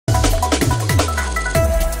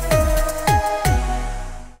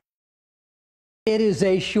It is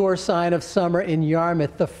a sure sign of summer in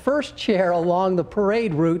Yarmouth. The first chair along the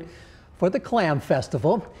parade route for the Clam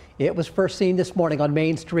Festival. It was first seen this morning on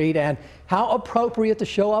Main Street, and how appropriate to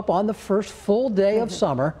show up on the first full day of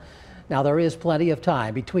summer. Now, there is plenty of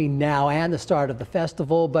time between now and the start of the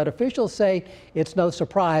festival, but officials say it's no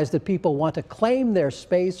surprise that people want to claim their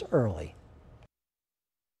space early.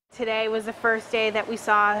 Today was the first day that we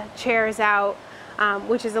saw chairs out,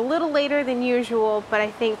 which is a little later than usual, but I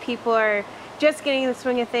think people are just getting in the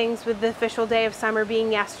swing of things with the official day of summer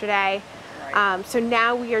being yesterday. Right. So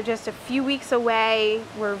now we are just a few weeks away.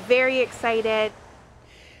 We're very excited.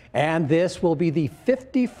 And this will be the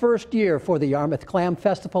 51st year for the Yarmouth Clam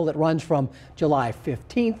Festival. It runs from July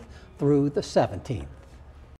 15th through the 17th.